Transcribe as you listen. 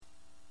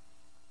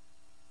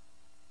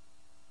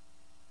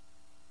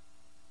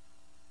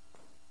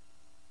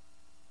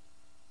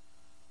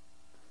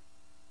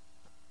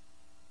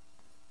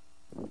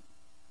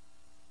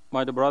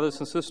My dear brothers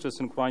and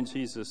sisters in Christ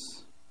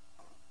Jesus,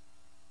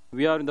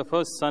 we are in the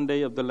first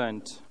Sunday of the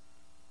Lent.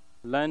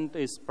 Lent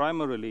is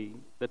primarily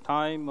the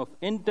time of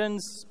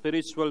intense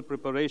spiritual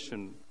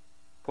preparation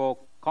for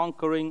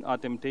conquering our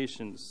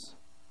temptations,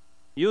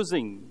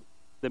 using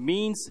the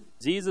means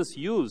Jesus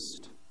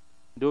used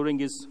during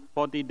his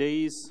 40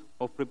 days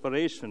of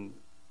preparation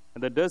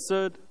in the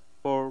desert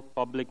for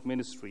public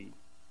ministry,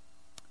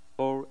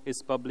 for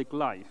his public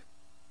life.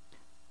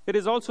 It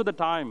is also the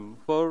time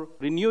for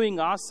renewing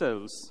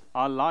ourselves,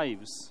 our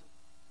lives,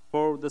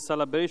 for the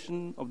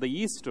celebration of the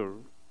Easter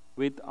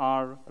with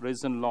our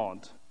risen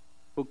Lord,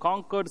 who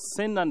conquered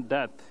sin and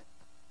death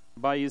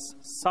by his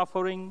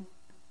suffering,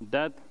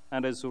 death,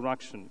 and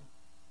resurrection.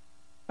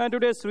 And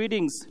today's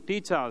readings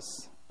teach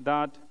us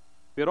that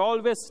we are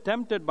always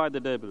tempted by the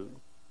devil,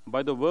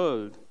 by the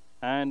world,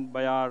 and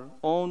by our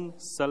own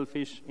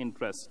selfish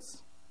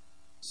interests.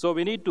 So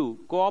we need to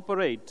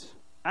cooperate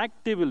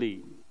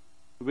actively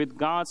with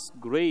God's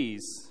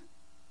grace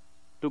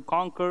to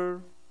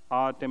conquer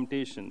our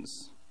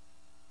temptations.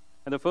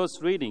 In the first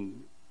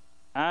reading,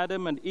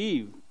 Adam and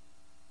Eve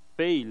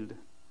failed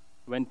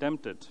when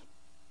tempted.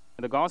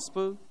 In the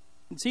Gospel,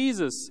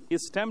 Jesus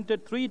is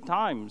tempted 3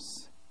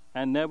 times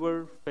and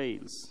never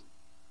fails.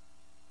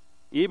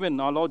 Even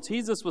our Lord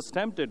Jesus was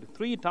tempted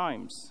 3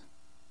 times.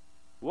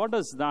 What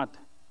does that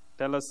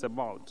tell us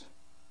about?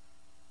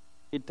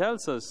 It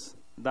tells us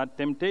that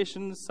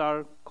temptations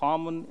are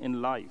common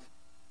in life.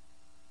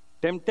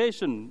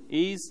 Temptation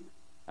is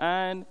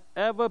an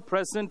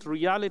ever-present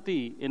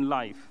reality in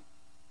life.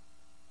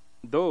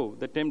 Though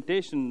the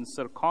temptations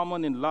are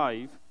common in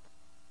life,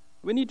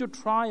 we need to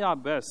try our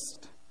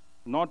best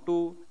not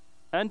to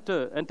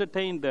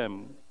entertain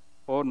them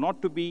or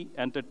not to be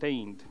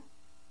entertained.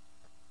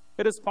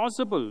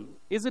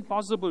 Is it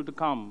possible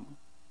to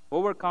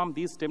overcome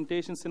these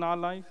temptations in our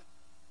life?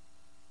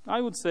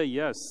 I would say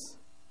yes,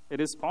 it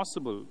is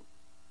possible.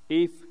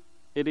 If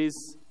it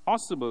is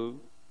possible,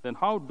 then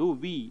how do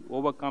we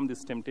overcome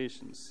these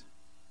temptations?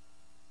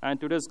 And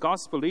today's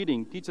gospel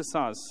reading teaches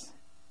us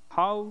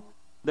how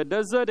the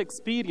desert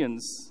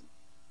experience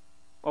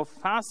of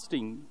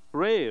fasting,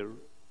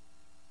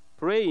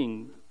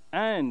 praying,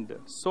 and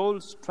soul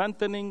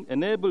strengthening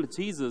enabled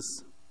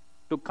Jesus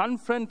to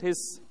confront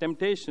his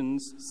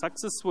temptations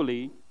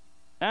successfully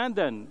and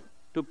then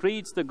to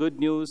preach the good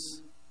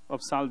news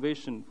of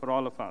salvation for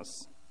all of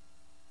us.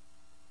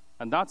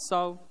 And that's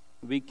how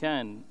we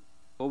can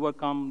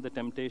overcome the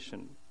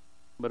temptation.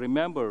 But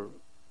remember,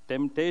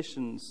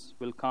 temptations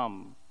will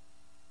come.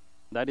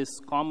 That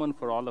is common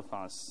for all of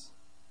us.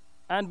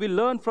 And we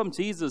learn from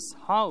Jesus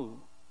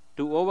how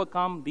to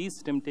overcome these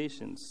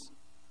temptations.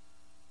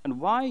 And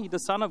why the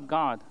Son of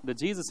God, the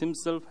Jesus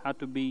himself, had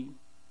to be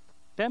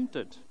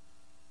tempted.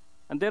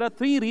 And there are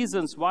 3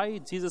 reasons why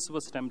Jesus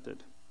was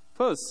tempted.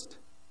 First,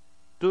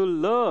 to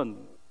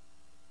learn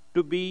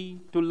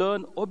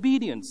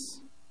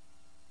obedience,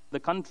 the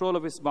control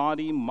of his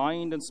body,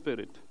 mind, and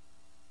spirit.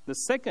 The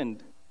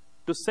second,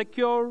 to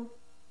secure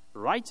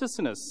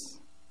righteousness,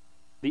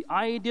 the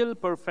ideal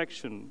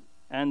perfection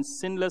and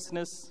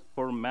sinlessness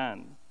for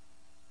man.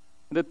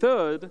 The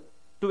third,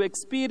 to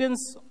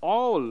experience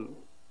all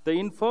the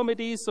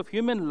infirmities of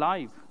human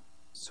life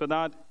so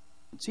that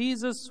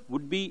Jesus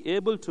would be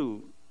able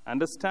to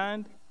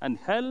understand and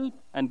help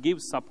and give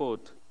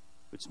support,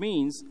 which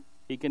means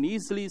he can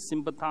easily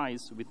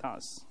sympathize with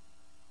us.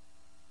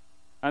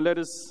 And let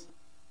us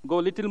go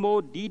a little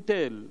more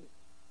detailed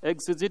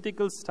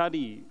exegetical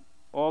study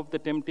of the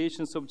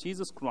temptations of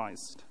Jesus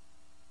Christ.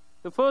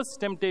 The first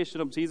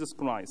temptation of Jesus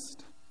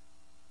Christ.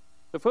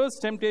 The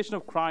first temptation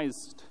of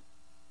Christ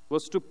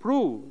was to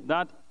prove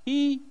that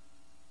he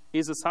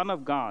is the Son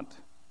of God.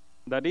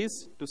 That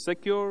is, to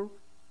secure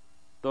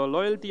the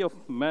loyalty of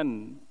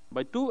men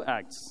by 2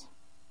 acts.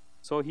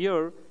 So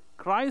here,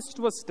 Christ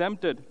was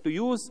tempted to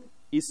use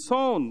his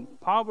own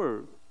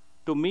power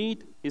to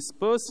meet his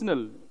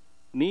personal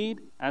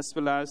need as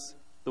well as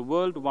the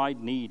worldwide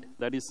need,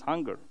 that is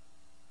hunger.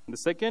 And the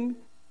second,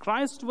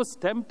 Christ was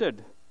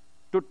tempted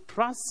to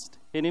trust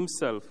in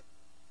himself,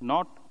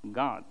 not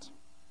God,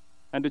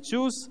 and to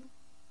choose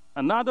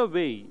another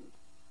way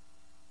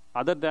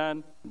other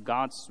than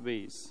God's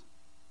ways.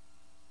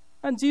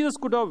 And Jesus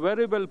could have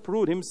very well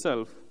proved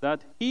himself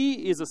that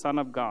he is the Son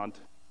of God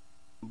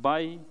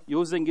by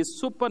using his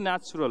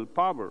supernatural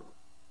power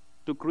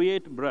to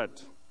create bread.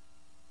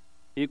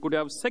 He could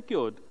have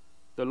secured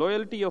the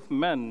loyalty of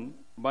men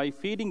by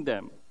feeding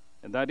them,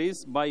 and that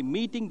is, by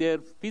meeting their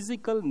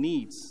physical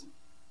needs,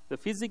 the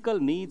physical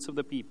needs of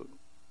the people.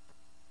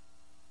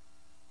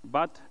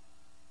 But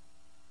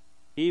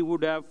he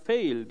would have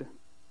failed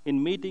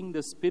in meeting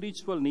the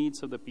spiritual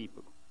needs of the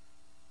people.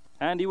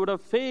 And he would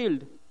have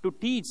failed to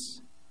teach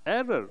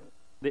error,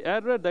 the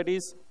error that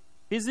is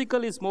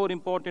physical is more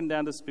important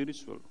than the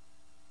spiritual.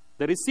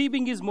 The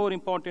receiving is more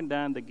important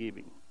than the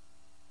giving.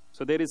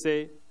 So there is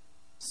a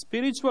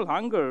spiritual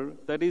hunger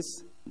that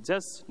is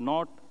just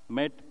not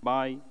met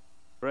by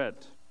bread.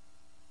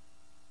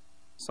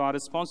 So our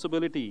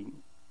responsibility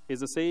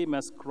is the same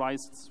as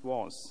Christ's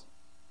was.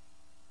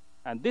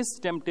 And this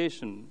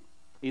temptation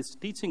is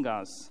teaching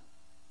us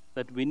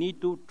that we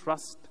need to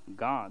trust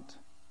God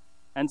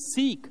and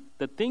seek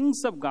the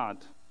things of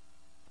God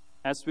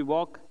as we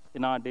walk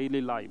in our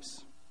daily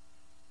lives.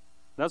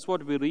 That's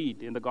what we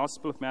read in the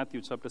Gospel of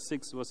Matthew, chapter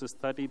 6, verses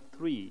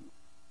 33.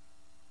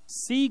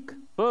 Seek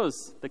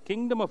first the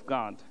kingdom of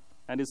God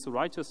and his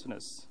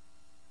righteousness,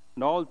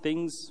 and all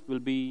things will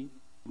be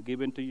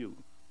given to you.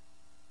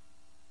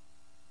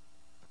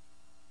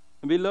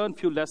 We learn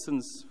few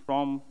lessons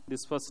from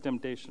this first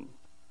temptation.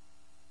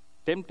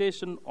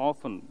 Temptation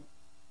often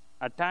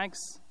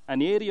attacks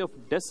an area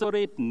of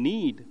desperate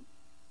need,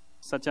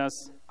 such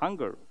as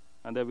hunger,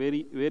 and there are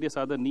various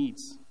other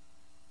needs.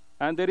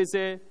 And there is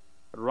a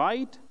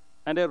right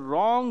and a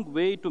wrong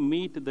way to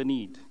meet the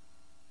need.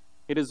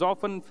 It is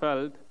often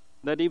felt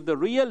that if the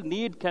real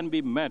need can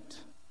be met,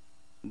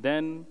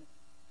 then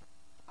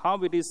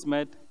how it is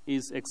met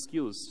is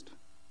excused.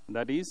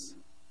 That is,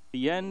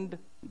 the end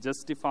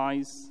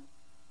justifies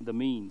the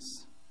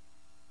means.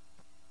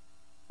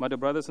 My dear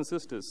brothers and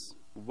sisters,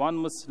 one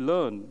must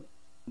learn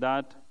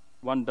that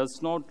one does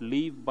not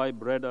live by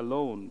bread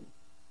alone.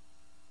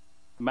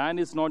 Man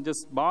is not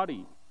just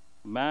body.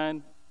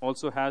 Man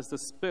also has the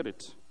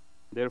spirit.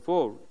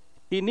 Therefore,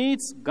 he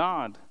needs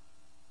God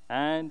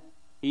and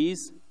he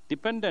is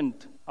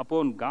dependent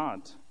upon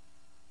God,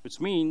 which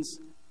means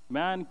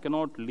man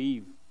cannot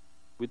live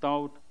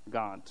without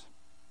God.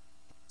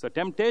 So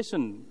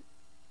temptation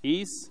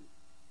is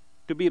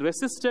to be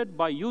resisted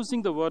by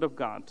using the Word of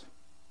God.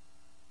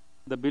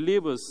 The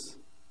believers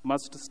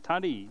must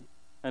study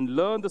and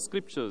learn the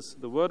Scriptures,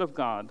 the Word of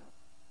God,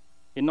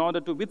 in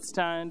order to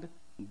withstand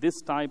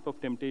this type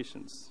of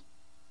temptations.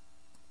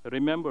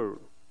 Remember,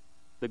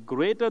 the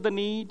greater the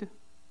need,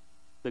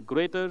 the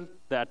greater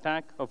the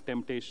attack of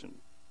temptation.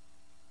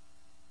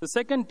 The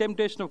second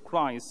temptation of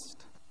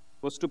Christ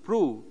was to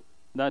prove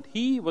that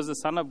he was the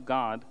Son of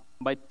God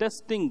by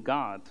testing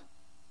God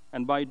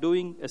and by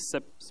doing a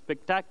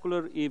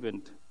spectacular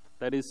event,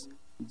 that is,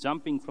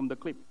 jumping from the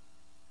cliff.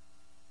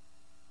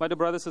 My dear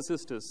brothers and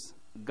sisters,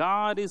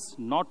 God is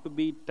not to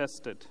be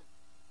tested.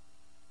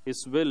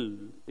 His will,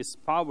 His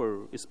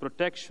power, His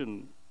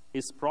protection,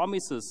 His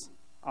promises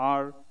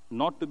are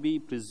not to be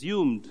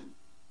presumed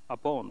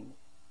upon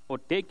or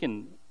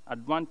taken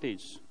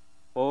advantage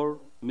or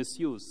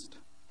misused.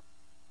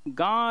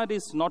 God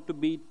is not to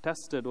be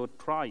tested or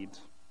tried.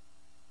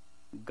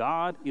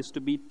 God is to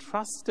be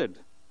trusted.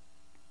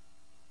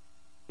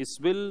 His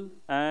will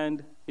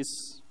and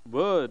His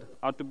word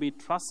are to be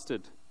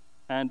trusted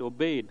and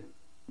obeyed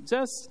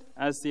just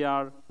as they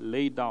are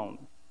laid down.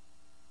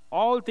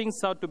 All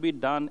things are to be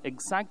done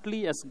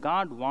exactly as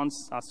God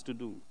wants us to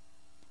do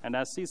and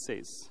as He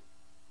says.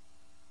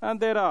 And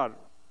there are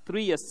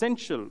three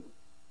essential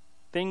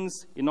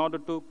things in order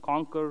to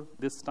conquer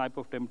this type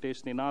of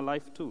temptation in our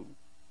life too.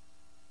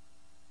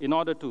 In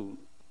order to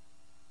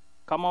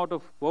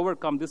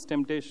overcome this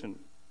temptation,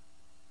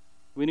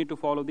 we need to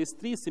follow these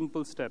three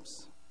simple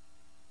steps.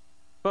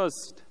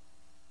 First,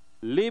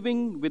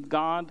 living with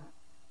God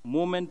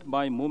moment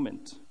by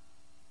moment,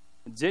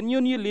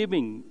 genuinely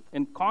living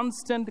in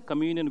constant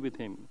communion with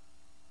Him.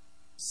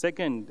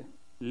 Second,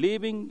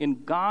 living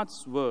in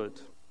God's Word,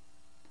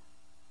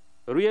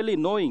 really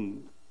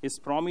knowing His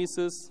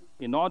promises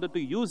in order to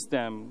use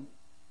them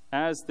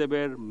as they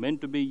were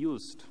meant to be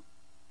used.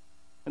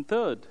 And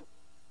third,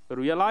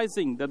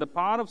 realizing that the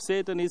power of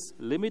Satan is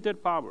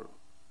limited power.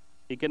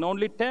 He can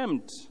only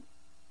tempt.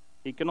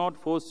 He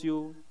cannot force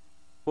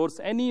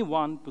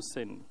anyone to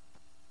sin.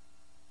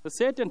 The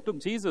Satan took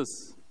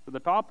Jesus to the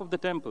top of the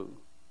temple.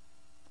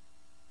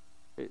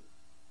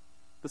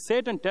 The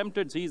Satan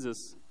tempted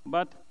Jesus,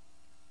 but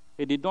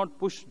he did not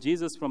push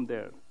Jesus from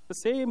there. The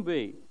same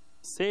way,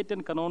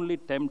 Satan can only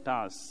tempt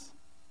us.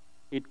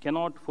 It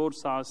cannot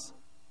force us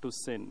to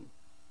sin.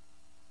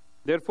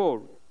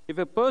 Therefore, if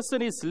a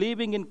person is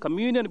living in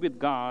communion with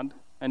God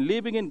and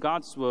living in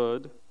God's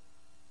Word,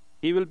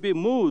 he will be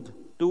moved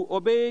to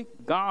obey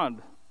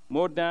God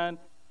more than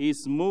he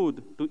is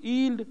moved to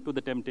yield to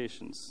the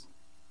temptations.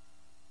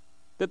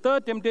 The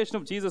third temptation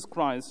of Jesus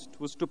Christ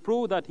was to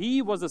prove that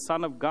He was the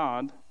Son of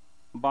God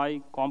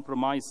by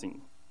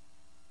compromising.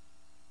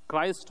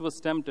 Christ was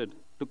tempted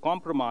to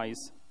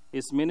compromise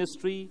His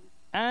ministry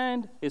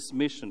and His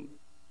mission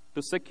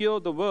to secure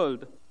the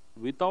world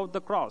without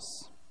the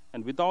cross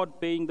and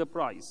without paying the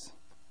price.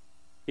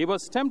 He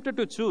was tempted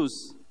to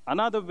choose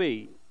another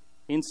way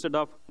instead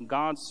of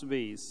God's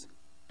ways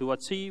to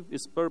achieve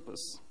His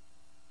purpose.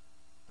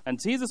 And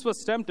Jesus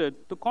was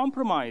tempted to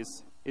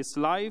compromise His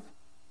life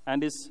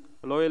and His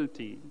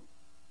loyalty.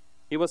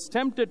 He was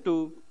tempted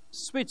to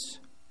switch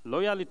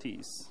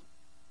loyalties.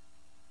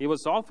 He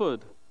was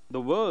offered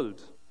the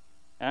world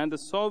and the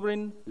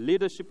sovereign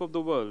leadership of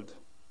the world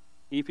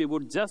if he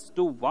would just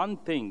do one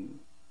thing: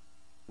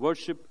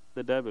 worship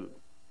the devil.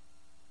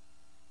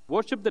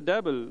 Worship the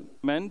devil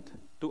meant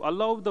to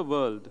allow the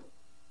world,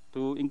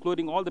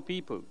 including all the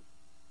people,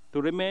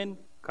 to remain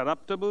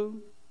corruptible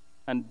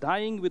and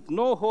dying with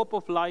no hope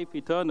of life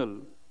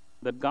eternal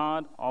that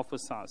God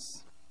offers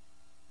us.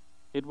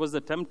 It was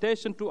the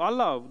temptation to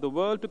allow the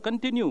world to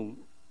continue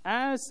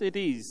as it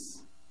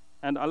is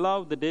and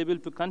allow the devil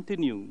to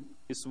continue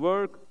his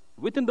work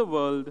within the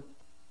world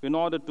in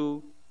order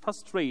to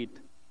frustrate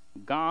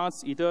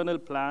God's eternal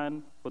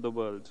plan for the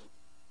world.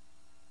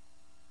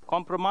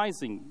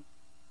 Compromising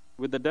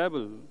with the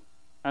devil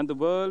and the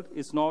world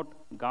is not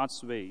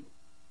God's way.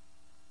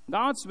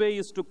 God's way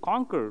is to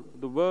conquer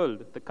the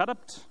world, the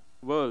corrupt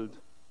world,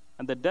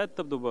 and the death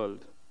of the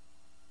world.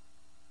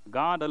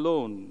 God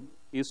alone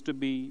is to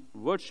be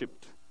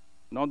worshipped,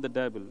 not the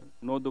devil,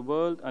 nor the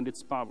world and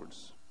its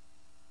powers.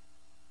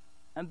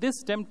 And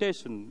this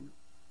temptation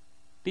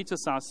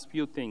teaches us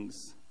few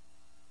things.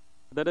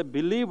 That a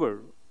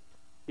believer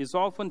is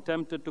often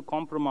tempted to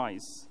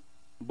compromise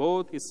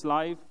both his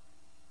life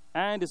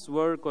and his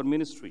work or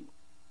ministry.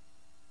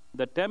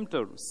 The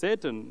tempter,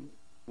 Satan,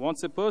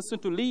 wants a person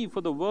to live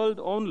for the world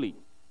only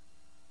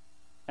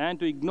and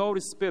to ignore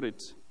his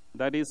spirit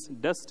that is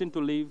destined to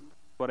live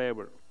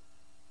forever.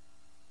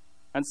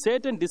 And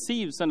Satan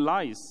deceives and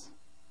lies.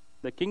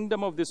 The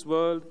kingdom of this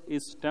world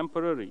is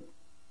temporary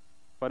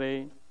for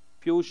a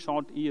few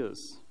short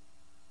years.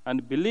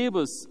 And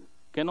believers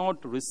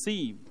cannot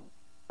receive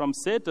from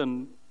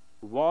Satan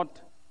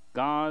what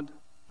God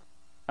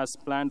has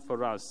planned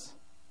for us,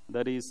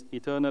 that is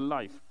eternal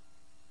life.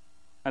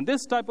 And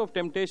this type of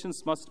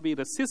temptations must be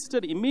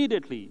resisted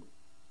immediately.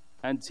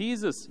 And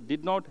Jesus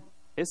did not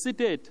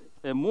hesitate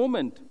a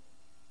moment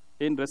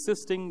in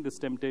resisting this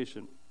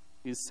temptation.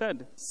 He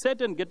said,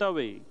 Satan, get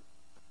away.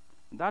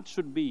 That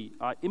should be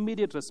our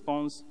immediate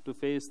response to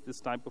face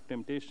this type of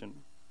temptation.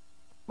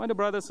 My dear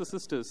brothers and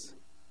sisters,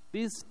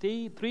 these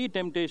three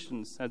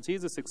temptations that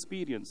Jesus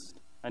experienced,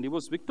 and he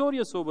was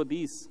victorious over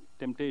these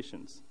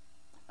temptations.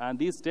 And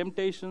these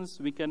temptations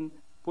we can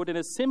put in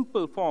a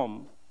simple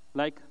form,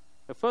 like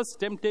the first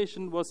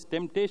temptation was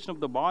temptation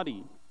of the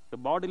body, the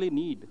bodily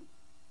need.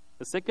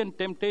 The second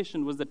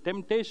temptation was the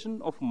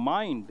temptation of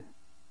mind.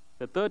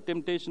 The third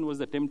temptation was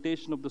the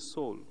temptation of the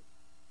soul.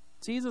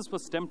 Jesus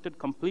was tempted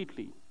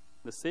completely.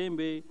 The same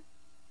way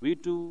we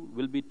too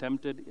will be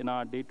tempted in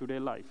our day-to-day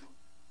life.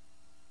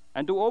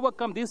 And to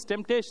overcome these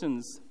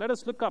temptations, let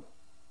us look up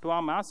to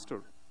our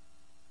Master,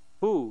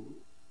 who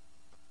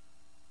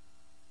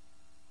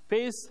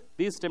faced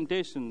these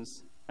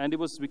temptations and he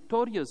was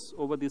victorious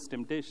over these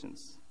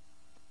temptations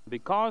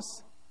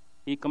because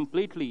he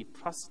completely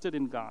trusted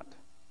in God.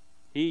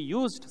 He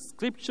used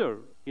Scripture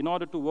in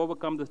order to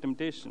overcome the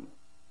temptation.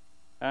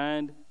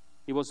 And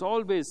he was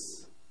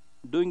always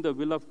doing the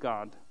will of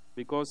God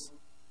because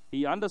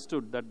he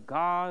understood that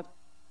God's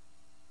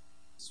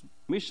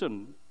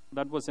mission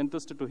that was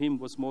entrusted to him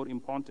was more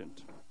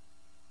important.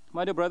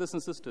 My dear brothers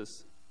and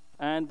sisters,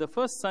 and the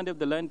first Sunday of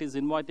the Lent is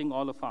inviting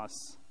all of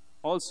us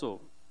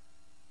also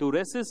to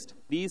resist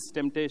these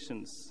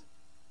temptations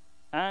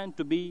and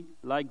to be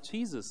like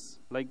Jesus,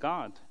 like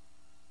God.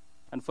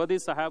 And for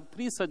this, I have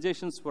 3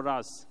 suggestions for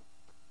us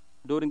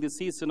during the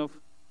season of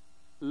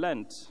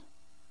Lent.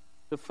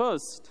 The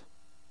first,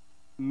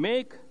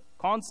 make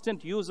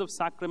constant use of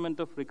sacrament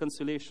of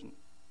reconciliation,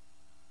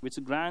 which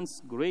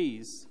grants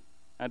grace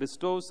and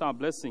restores our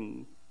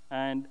blessing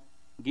and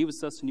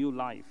gives us new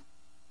life.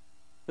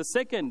 The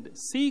second,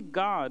 seek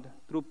God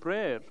through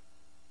prayer,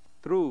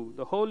 through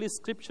the Holy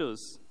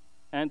Scriptures,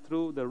 and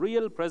through the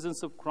real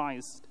presence of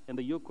Christ in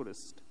the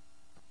Eucharist.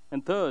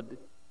 And third,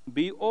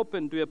 be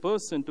open to a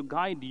person to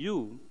guide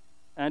you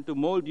and to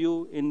mold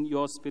you in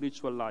your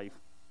spiritual life,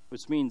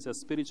 which means a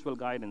spiritual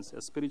guidance,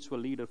 a spiritual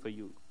leader for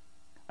you.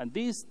 And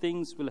these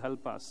things will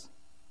help us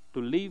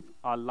to live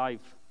our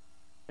life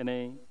in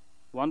a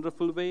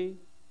wonderful way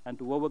and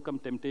to overcome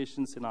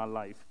temptations in our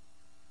life.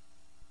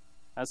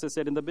 As I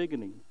said in the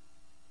beginning,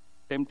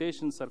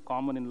 temptations are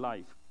common in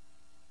life,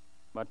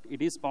 but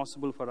it is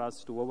possible for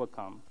us to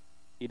overcome.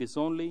 It is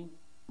only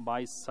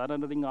by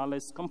surrendering our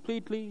lives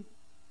completely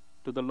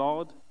to the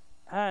Lord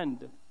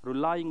and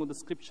relying on the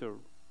Scripture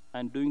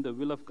and doing the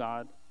will of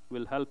God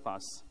will help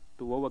us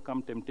to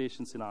overcome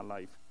temptations in our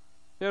life.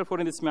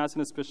 Therefore, in this Mass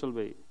in a special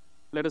way,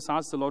 let us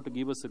ask the Lord to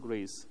give us the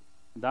grace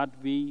that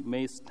we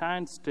may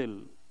stand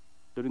still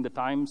during the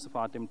times of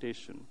our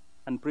temptation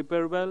and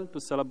prepare well to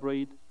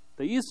celebrate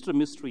the Easter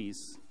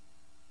mysteries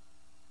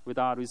with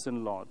our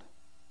risen Lord.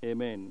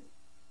 Amen.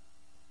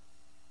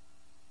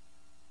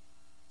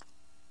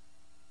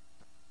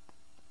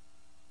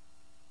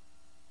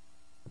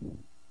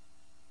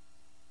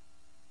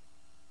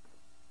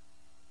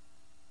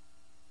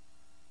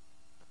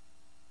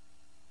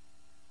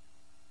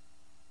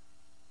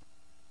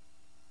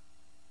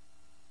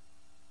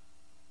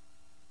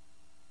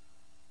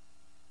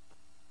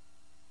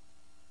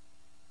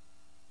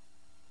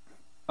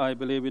 I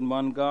believe in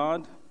one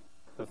God,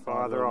 the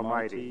Father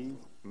Almighty,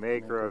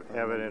 maker of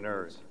heaven and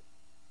earth,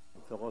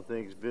 of all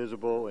things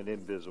visible and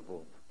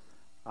invisible.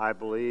 I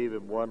believe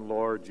in one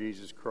Lord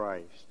Jesus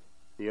Christ,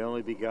 the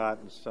only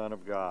begotten Son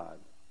of God,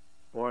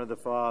 born of the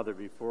Father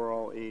before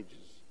all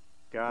ages,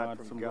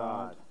 God from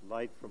God,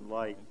 light from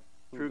light,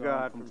 true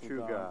God from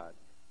true God,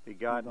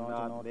 begotten,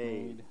 not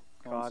made,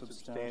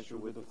 consubstantial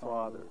with the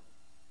Father.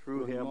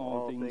 Through him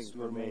all things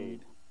were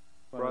made.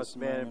 For us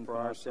men and for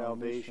our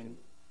salvation,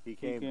 he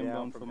came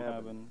down from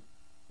heaven,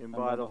 and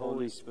by the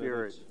Holy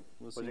Spirit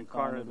was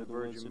incarnate of the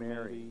Virgin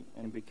Mary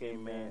and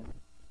became man.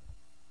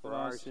 For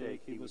our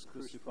sake he was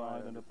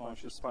crucified under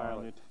Pontius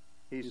Pilate.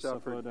 He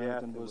suffered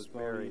death and was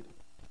buried,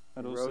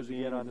 and rose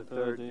again on the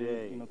third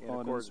day in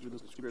accordance with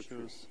the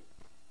Scriptures.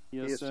 He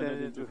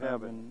ascended into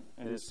heaven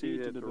and is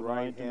seated at the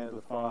right hand of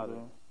the Father.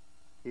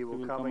 He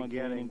will come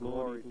again in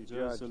glory to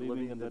judge the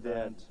living and the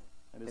dead,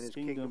 and his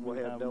kingdom will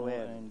have no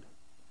end.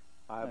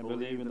 I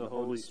believe in the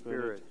Holy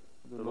Spirit,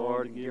 the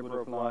Lord and giver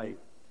of life,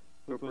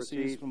 who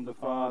proceeds from the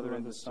Father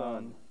and the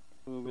Son,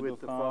 who with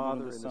the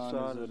Father and the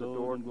Son is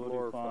adored and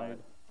glorified,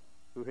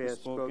 who has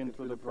spoken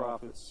through the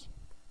prophets.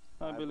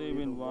 I believe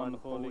in one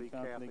holy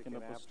Catholic and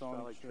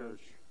Apostolic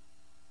Church.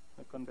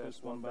 I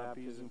confess one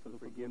baptism for the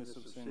forgiveness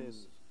of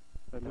sins.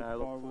 And I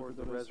look forward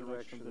to the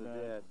resurrection of the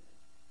dead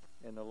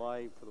and the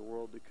life for the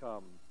world to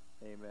come.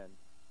 Amen.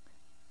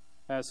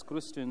 As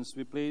Christians,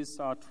 we place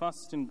our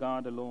trust in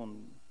God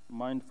alone.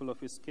 Mindful of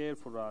his care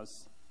for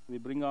us, we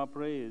bring our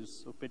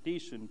prayers of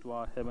petition to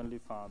our Heavenly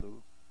Father.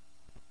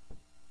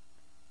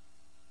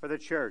 For the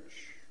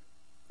Church,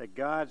 that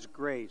God's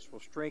grace will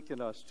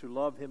strengthen us to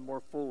love him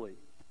more fully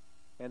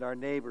and our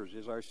neighbors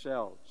as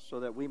ourselves, so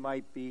that we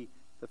might be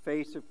the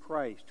face of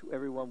Christ to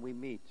everyone we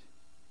meet.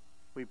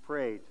 We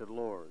pray to the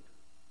Lord.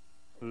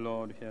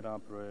 Lord, hear our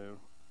prayer.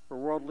 For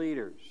world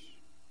leaders,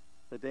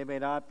 that they may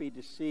not be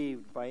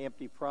deceived by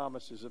empty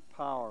promises of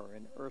power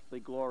and earthly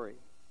glory,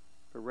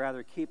 but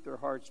rather keep their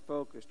hearts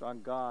focused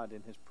on God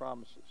and his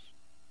promises.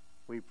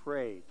 We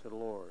pray to the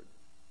Lord.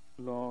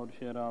 Lord,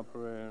 hear our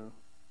prayer.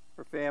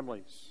 For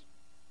families,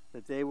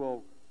 that they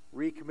will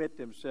recommit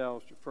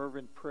themselves to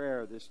fervent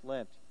prayer this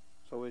Lent,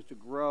 so as to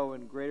grow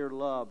in greater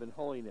love and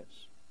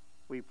holiness.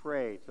 We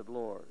pray to the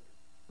Lord.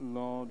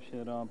 Lord,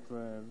 hear our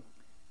prayer.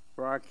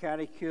 For our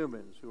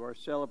catechumens who are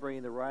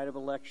celebrating the rite of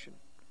election,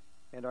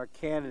 and our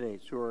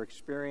candidates who are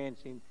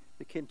experiencing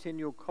the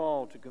continual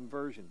call to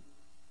conversion,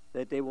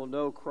 that they will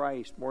know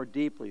Christ more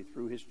deeply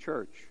through his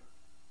church,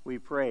 we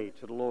pray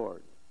to the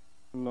Lord.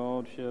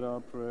 Lord, hear our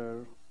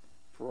prayer.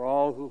 For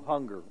all who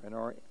hunger and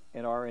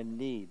are in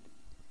need,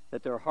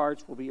 that their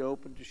hearts will be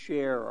open to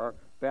share our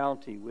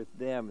bounty with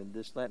them in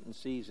this Lenten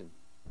season,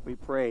 we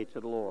pray to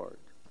the Lord.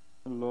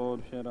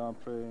 Lord, hear our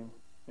prayer.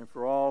 And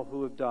for all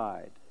who have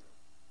died,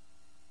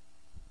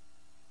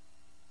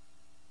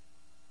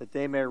 that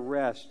they may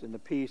rest in the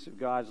peace of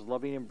God's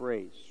loving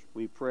embrace,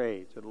 we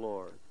pray to the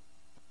Lord.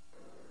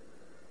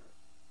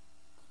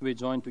 We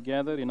join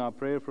together in our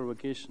prayer for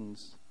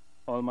vocations.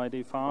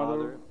 Almighty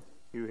Father,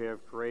 you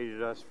have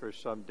created us for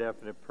some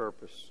definite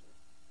purpose.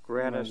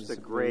 Grant us the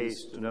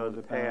grace to know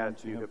the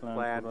paths you have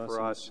planned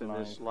for us in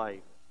this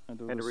life, and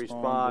to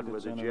respond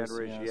with a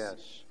generous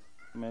yes.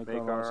 Make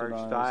our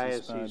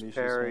archdiocese,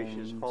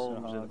 parishes,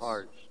 homes, and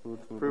hearts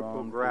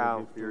fruitful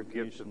ground for your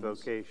gift of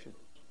vocation.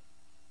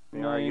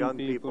 May our young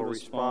people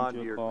respond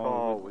to your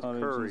call with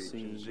courage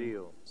and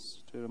zeal.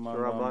 Stir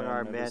among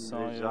our men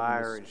the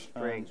desire and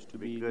strength to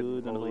be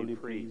good and holy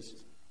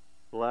priests.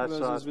 Bless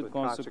us with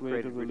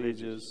consecrated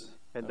religious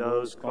and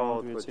those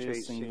called to a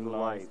chastening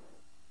life,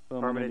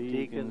 permanent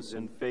deacons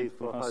and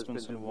faithful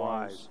husbands and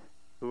wives,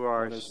 who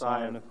are a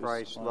sign of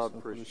Christ's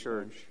love for his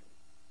church.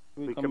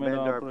 We commend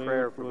our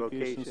prayer for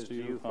vocations to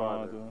you,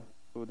 Father,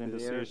 through the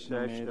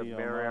intercession of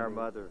Mary, our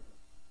Mother,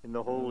 in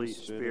the Holy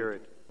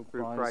Spirit,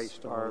 through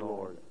Christ our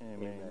Lord.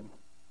 Amen.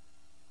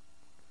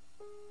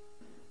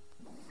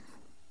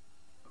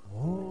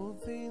 All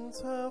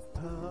things have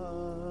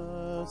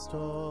passed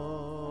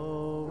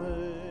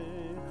away,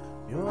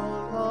 your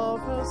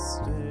love has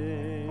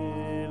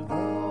stayed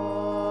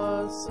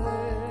the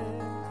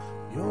same,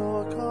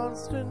 your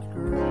constant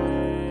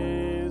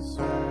grace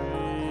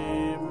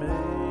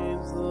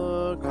remains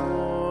the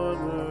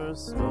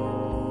cornerstone.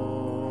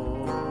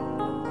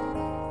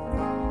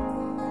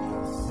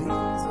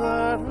 Things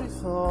that we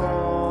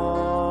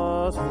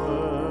thought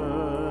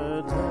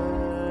were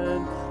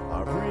dead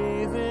are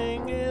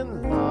breathing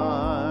in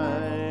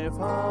life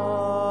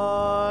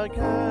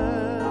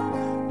again.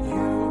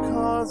 You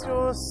cause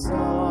your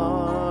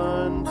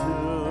sun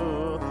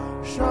to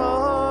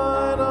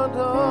shine on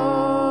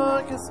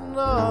darkest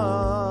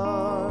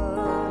nights.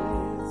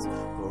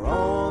 For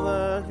all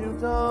that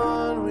you've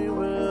done, we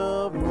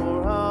will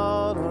pour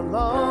out our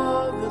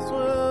love. This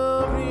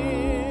will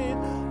be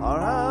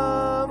our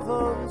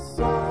anthem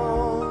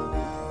song.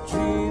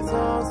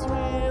 Jesus,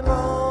 we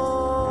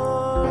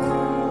love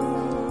you.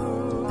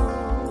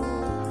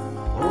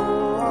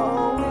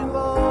 Oh, we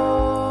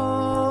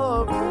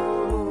love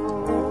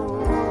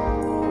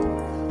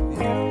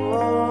you.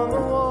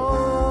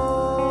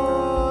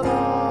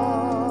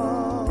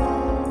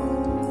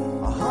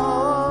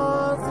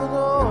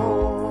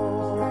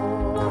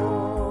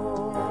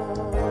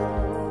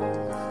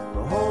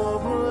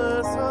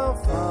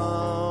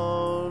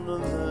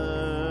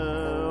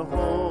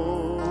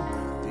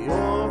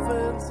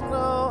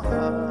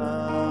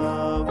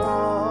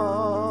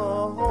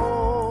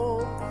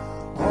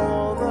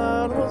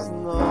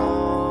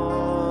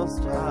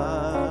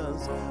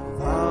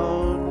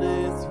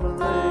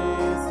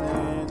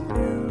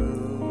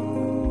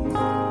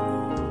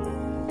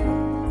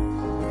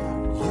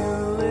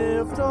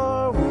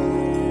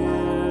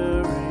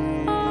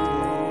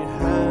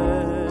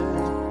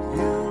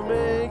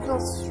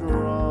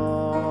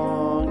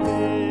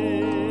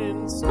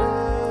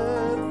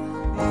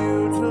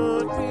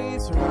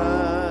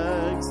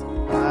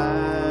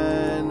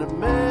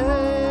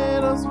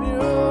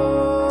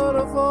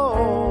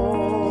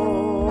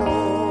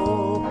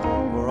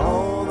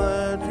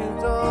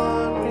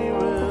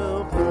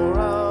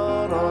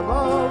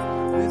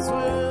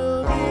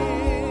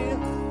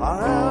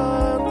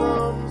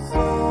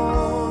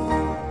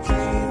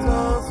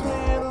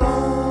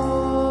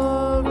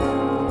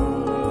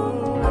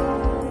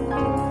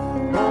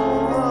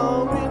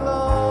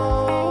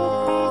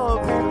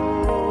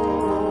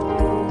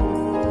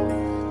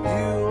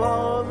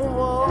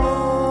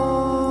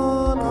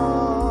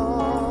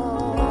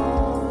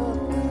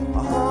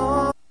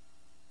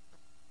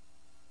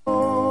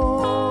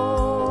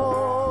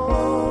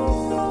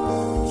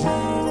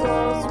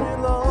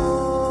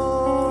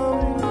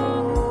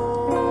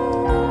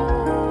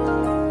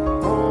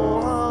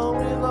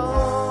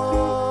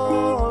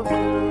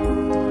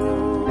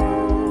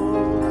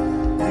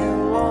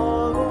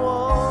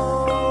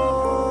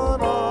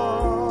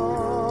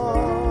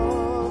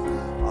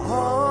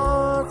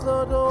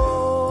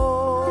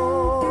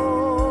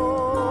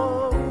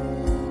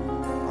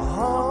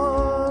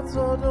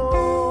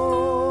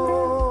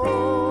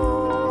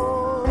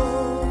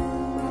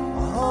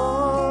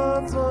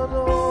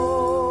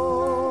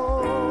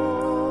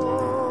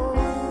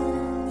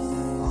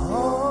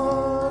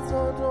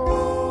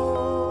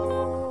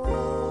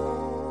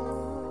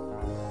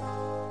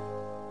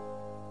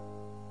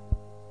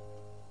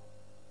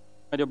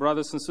 My dear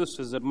brothers and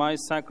sisters, that my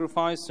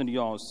sacrifice and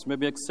yours may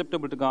be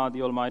acceptable to God,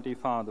 the Almighty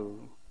Father.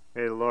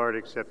 May the Lord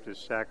accept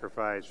this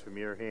sacrifice from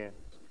your hands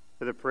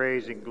for the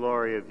praise and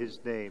glory of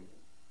his name,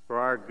 for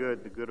our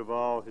good, the good of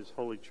all his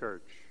holy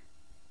church.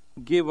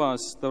 Give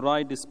us the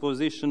right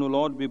disposition, O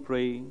Lord, we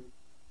pray,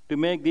 to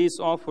make these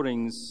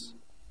offerings,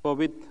 for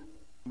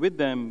with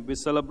them we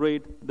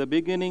celebrate the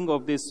beginning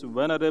of this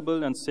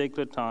venerable and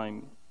sacred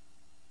time.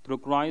 Through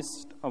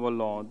Christ our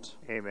Lord.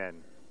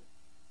 Amen.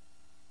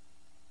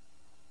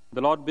 The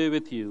Lord be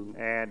with you.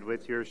 And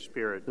with your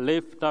spirit.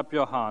 Lift up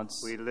your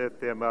hearts. We lift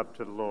them up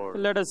to the Lord.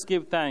 Let us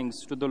give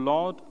thanks to the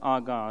Lord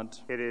our God.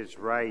 It is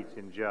right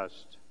and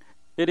just.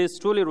 It is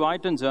truly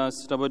right and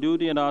just, our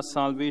duty and our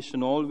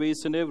salvation,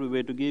 always and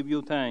everywhere to give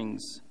you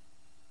thanks.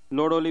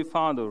 Lord, Holy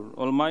Father,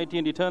 Almighty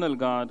and eternal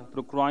God,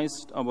 through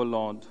Christ our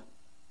Lord,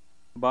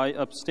 by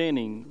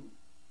abstaining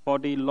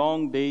 40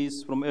 long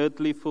days from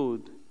earthly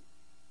food,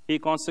 he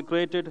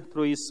consecrated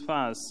through his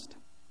fast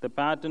the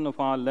pattern of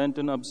our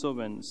Lenten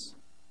observance,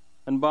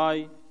 and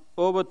by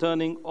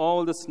overturning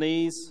all the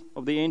snares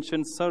of the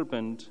ancient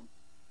serpent,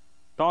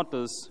 taught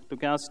us to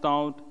cast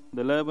out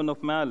the leaven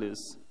of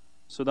malice,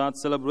 so that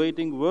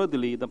celebrating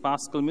worthily the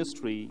Paschal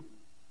mystery,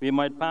 we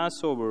might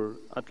pass over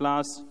at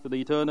last to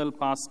the eternal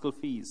Paschal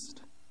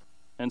feast.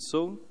 And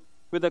so,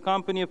 with the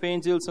company of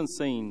angels and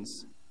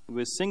saints,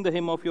 we sing the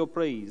hymn of your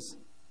praise,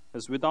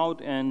 as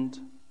without end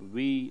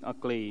we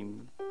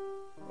acclaim.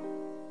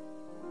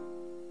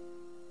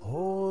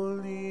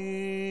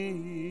 Holy,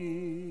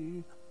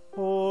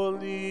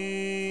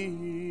 holy,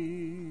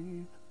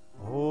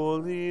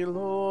 holy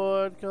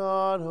Lord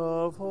God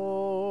of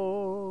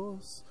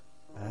hosts,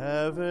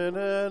 heaven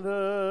and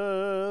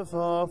earth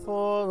are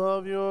full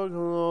of your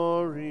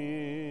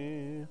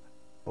glory.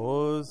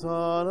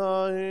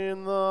 Hosanna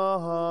in the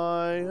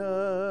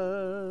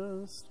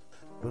highest.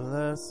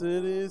 Blessed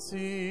is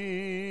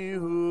he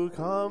who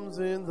comes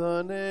in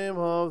the name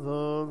of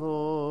the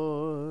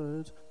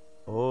Lord.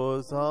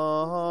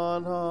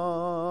 Hosanna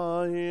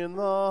in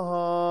the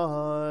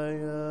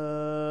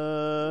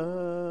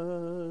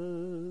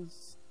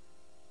highest.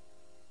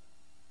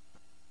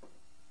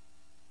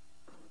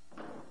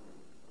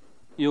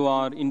 You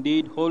are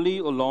indeed holy,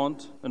 O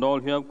Lord, and all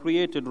you have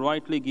created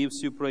rightly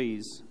gives you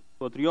praise.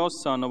 For through your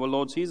Son, our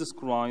Lord Jesus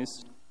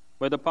Christ,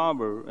 by the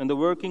power and the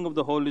working of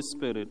the Holy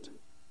Spirit,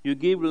 you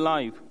give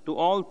life to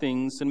all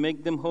things and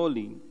make them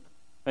holy,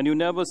 and you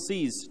never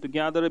cease to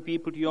gather a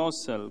people to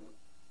yourself,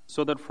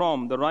 so that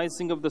from the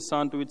rising of the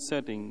sun to its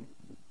setting,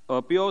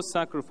 a pure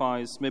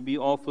sacrifice may be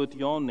offered to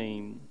your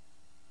name.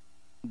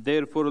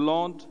 Therefore,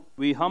 Lord,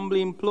 we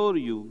humbly implore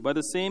you, by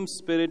the same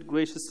Spirit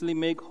graciously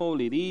make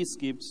holy these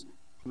gifts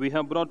we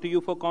have brought to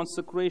you for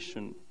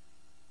consecration,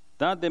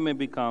 that they may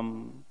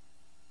become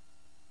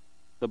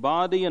the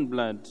body and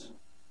blood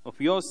of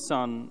your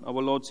Son,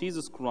 our Lord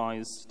Jesus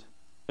Christ,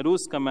 at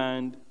whose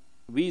command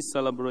we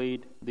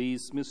celebrate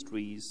these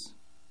mysteries.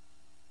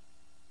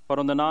 For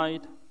on the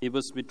night he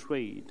was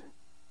betrayed,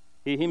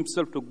 he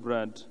himself took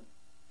bread,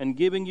 and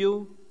giving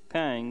you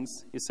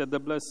thanks, he said the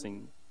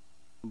blessing,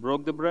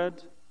 broke the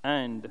bread,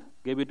 and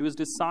gave it to his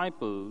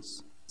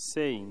disciples,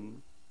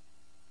 saying,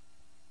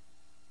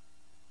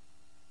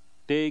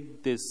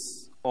 "Take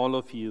this, all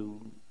of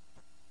you,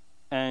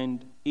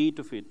 and eat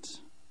of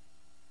it,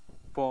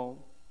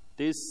 for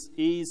this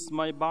is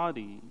my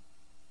body,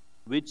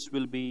 which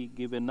will be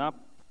given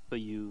up for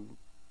you."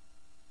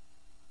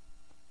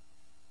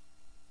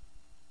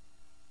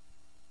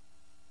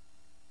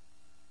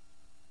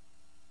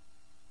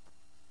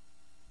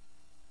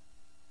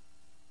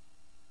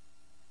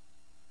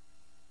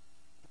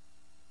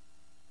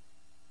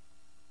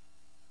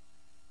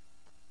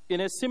 In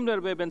a similar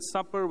way, when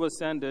supper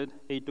was ended,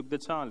 he took the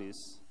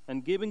chalice,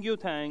 and giving you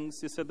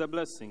thanks, he said the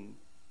blessing,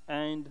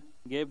 and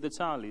gave the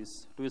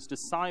chalice to his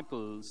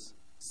disciples,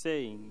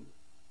 saying,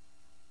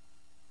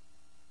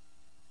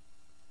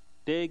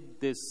 "Take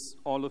this,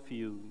 all of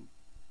you,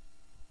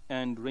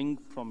 and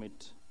drink from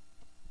it.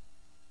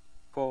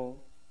 For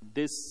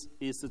this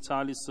is the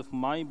chalice of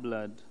my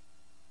blood,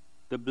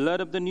 the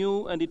blood of the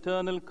new and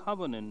eternal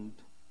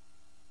covenant,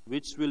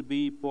 which will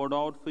be poured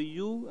out for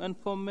you and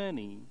for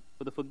many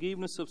for the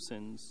forgiveness of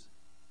sins.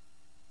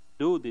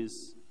 Do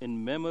this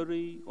in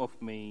memory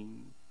of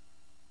me."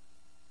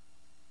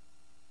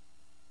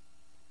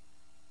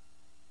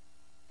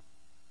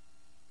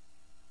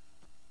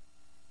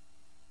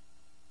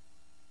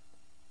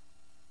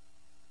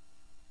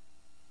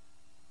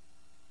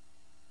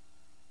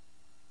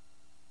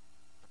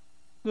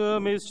 The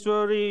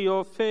mystery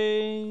of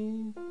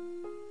faith.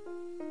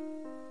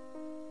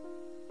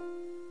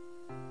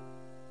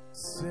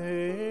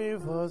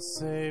 Save us,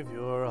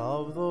 Savior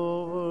of the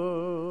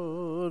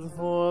world,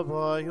 for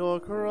by your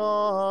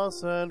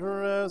cross and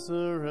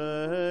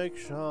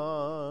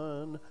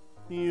resurrection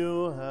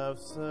you have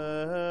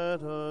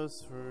set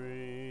us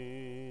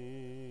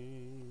free.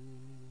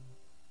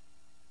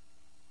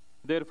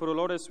 Therefore, O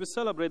Lord, as we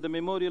celebrate the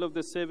memorial of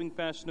the saving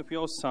passion of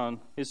your Son,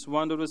 his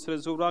wondrous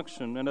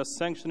resurrection and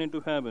ascension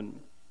into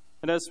heaven,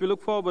 And as we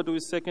look forward to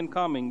his second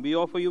coming, we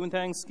offer you in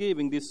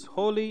thanksgiving this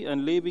holy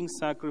and living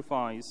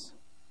sacrifice.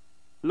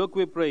 Look,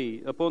 we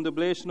pray, upon the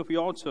oblation of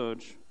your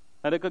church,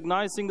 and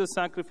recognizing the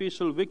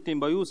sacrificial victim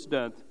by whose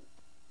death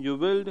you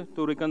willed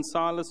to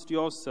reconcile us to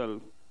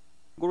yourself.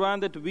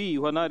 Grant that we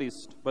who are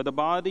nourished by the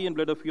body and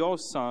blood of your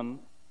Son,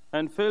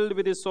 and filled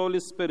with his Holy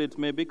Spirit,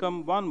 may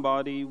become one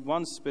body,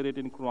 one spirit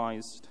in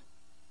Christ.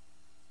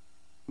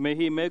 May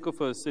he make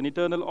of us an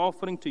eternal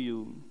offering to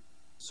you,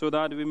 so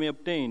that we may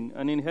obtain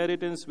an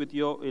inheritance with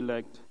your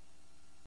elect.